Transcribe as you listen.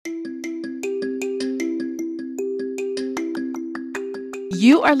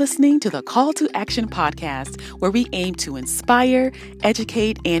You are listening to the Call to Action podcast, where we aim to inspire,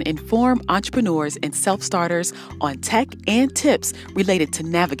 educate, and inform entrepreneurs and self-starters on tech and tips related to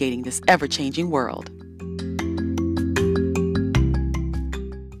navigating this ever-changing world.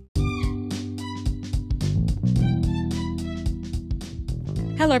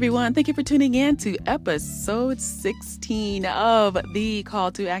 Hello, everyone. Thank you for tuning in to episode 16 of the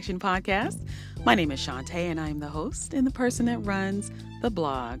Call to Action podcast. My name is Shantae, and I'm the host and the person that runs the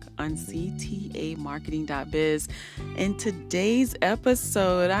blog on ctamarketing.biz. In today's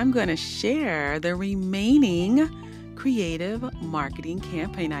episode, I'm going to share the remaining creative marketing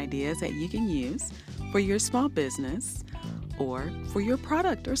campaign ideas that you can use for your small business or for your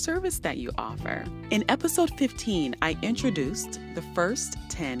product or service that you offer. In episode 15, I introduced the first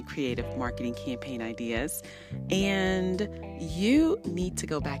 10 creative marketing campaign ideas, and you need to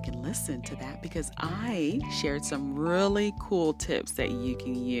go back and listen to that because I shared some really cool tips that you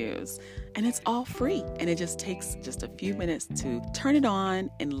can use. And it's all free, and it just takes just a few minutes to turn it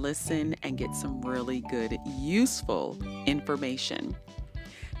on and listen and get some really good, useful information.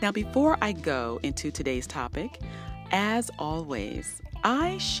 Now, before I go into today's topic, as always,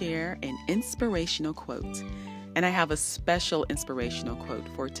 I share an inspirational quote, and I have a special inspirational quote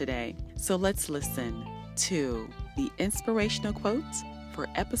for today. So let's listen to the inspirational quote for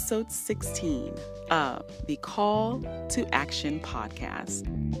episode 16 of the Call to Action podcast.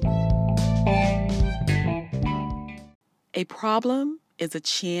 A problem is a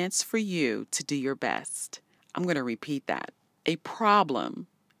chance for you to do your best. I'm going to repeat that. A problem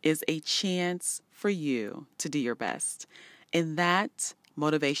is a chance for you to do your best. And that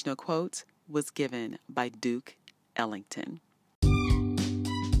motivational quote was given by Duke Ellington.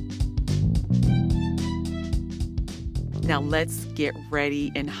 Now let's get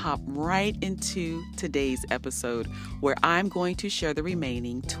ready and hop right into today's episode, where I'm going to share the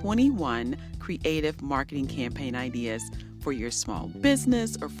remaining 21 creative marketing campaign ideas for your small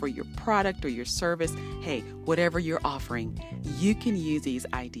business or for your product or your service. Hey, whatever you're offering, you can use these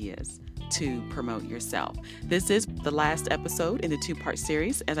ideas to promote yourself. This is the last episode in the two-part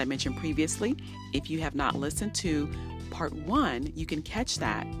series, as I mentioned previously. If you have not listened to part 1, you can catch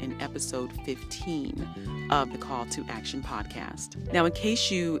that in episode 15 of the Call to Action podcast. Now, in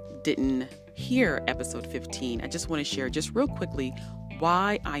case you didn't hear episode 15, I just want to share just real quickly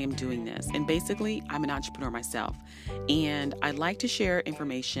why I am doing this. And basically, I'm an entrepreneur myself, and I like to share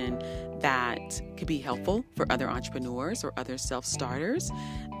information that could be helpful for other entrepreneurs or other self-starters.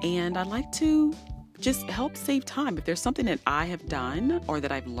 And I like to just help save time. If there's something that I have done or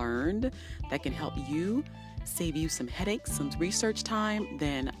that I've learned that can help you, save you some headaches, some research time,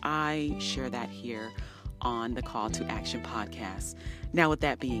 then I share that here on the Call to Action podcast. Now, with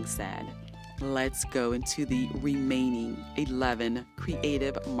that being said, let's go into the remaining 11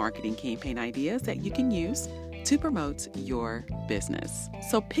 creative marketing campaign ideas that you can use to promote your business.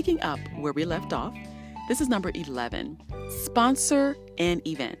 So picking up where we left off, this is number 11, sponsor an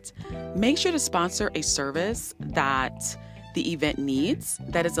event. Make sure to sponsor a service that the event needs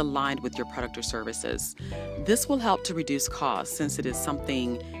that is aligned with your product or services. This will help to reduce costs since it is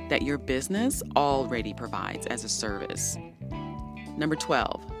something that your business already provides as a service. Number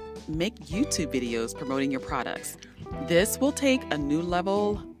 12, make YouTube videos promoting your products. This will take a new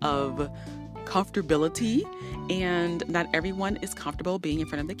level of comfortability, and not everyone is comfortable being in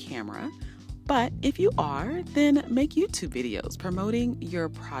front of the camera. But if you are, then make YouTube videos promoting your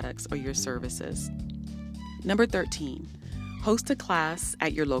products or your services. Number 13, host a class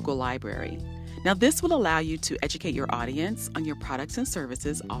at your local library. Now, this will allow you to educate your audience on your products and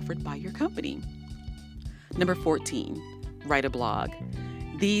services offered by your company. Number 14, write a blog.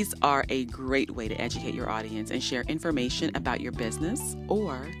 These are a great way to educate your audience and share information about your business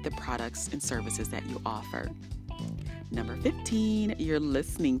or the products and services that you offer. Number 15, you're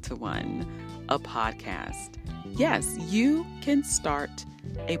listening to one, a podcast. Yes, you can start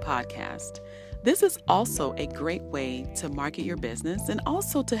a podcast. This is also a great way to market your business and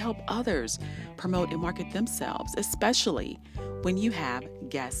also to help others promote and market themselves, especially when you have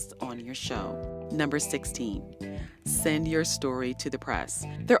guests on your show. Number 16, send your story to the press.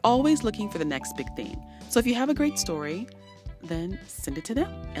 They're always looking for the next big thing. So if you have a great story, then send it to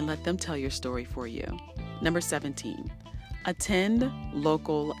them and let them tell your story for you. Number 17, attend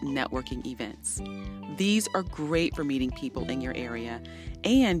local networking events. These are great for meeting people in your area,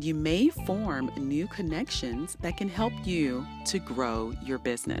 and you may form new connections that can help you to grow your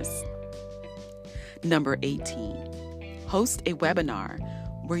business. Number 18, host a webinar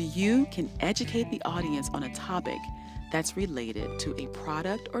where you can educate the audience on a topic that's related to a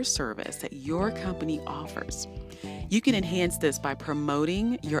product or service that your company offers. You can enhance this by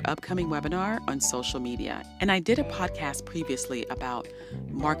promoting your upcoming webinar on social media. And I did a podcast previously about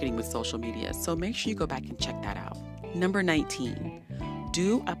marketing with social media, so make sure you go back and check that out. Number 19,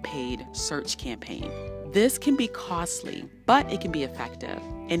 do a paid search campaign. This can be costly, but it can be effective,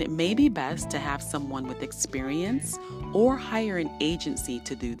 and it may be best to have someone with experience or hire an agency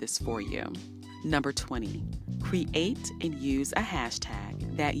to do this for you. Number 20, create and use a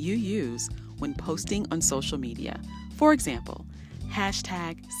hashtag that you use when posting on social media. For example,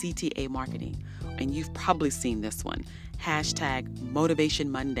 hashtag CTA Marketing, and you've probably seen this one, hashtag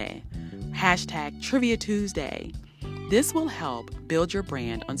Motivation Monday, hashtag Trivia Tuesday. This will help build your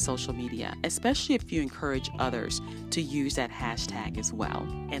brand on social media, especially if you encourage others to use that hashtag as well.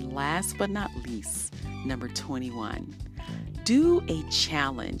 And last but not least, number 21, do a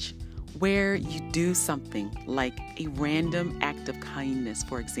challenge where you do something like a random act of kindness,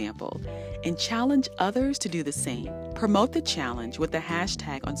 for example, and challenge others to do the same. Promote the challenge with the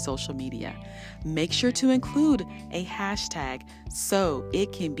hashtag on social media. Make sure to include a hashtag so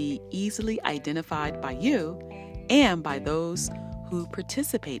it can be easily identified by you and by those who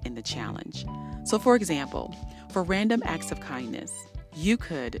participate in the challenge. So for example, for random acts of kindness, you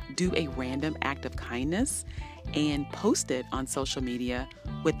could do a random act of kindness and post it on social media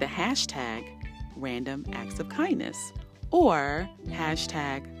with the hashtag random acts of kindness or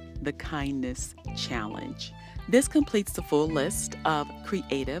hashtag the kindness challenge. This completes the full list of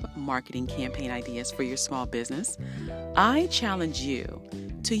creative marketing campaign ideas for your small business. I challenge you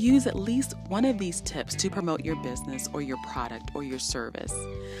to use at least one of these tips to promote your business or your product or your service.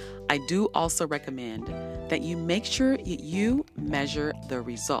 I do also recommend that you make sure you measure the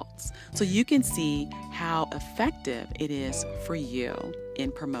results so you can see how effective it is for you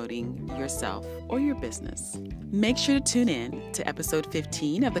in promoting yourself or your business. Make sure to tune in to episode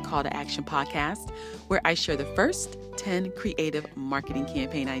 15 of the Call to Action podcast, where I share the first 10 creative marketing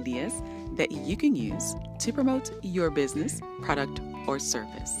campaign ideas that you can use to promote your business, product, or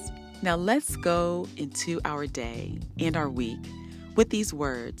service. Now let's go into our day and our week with these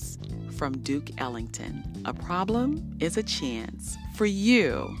words from Duke Ellington. A problem is a chance for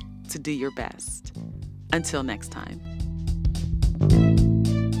you to do your best. Until next time.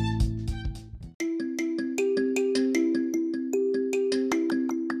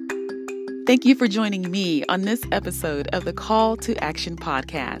 Thank you for joining me on this episode of the Call to Action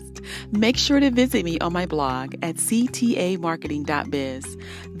podcast. Make sure to visit me on my blog at ctamarketing.biz.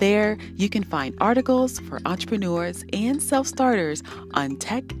 There, you can find articles for entrepreneurs and self-starters on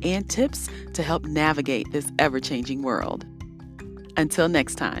tech and tips to help navigate this ever-changing world. Until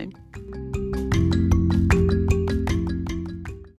next time.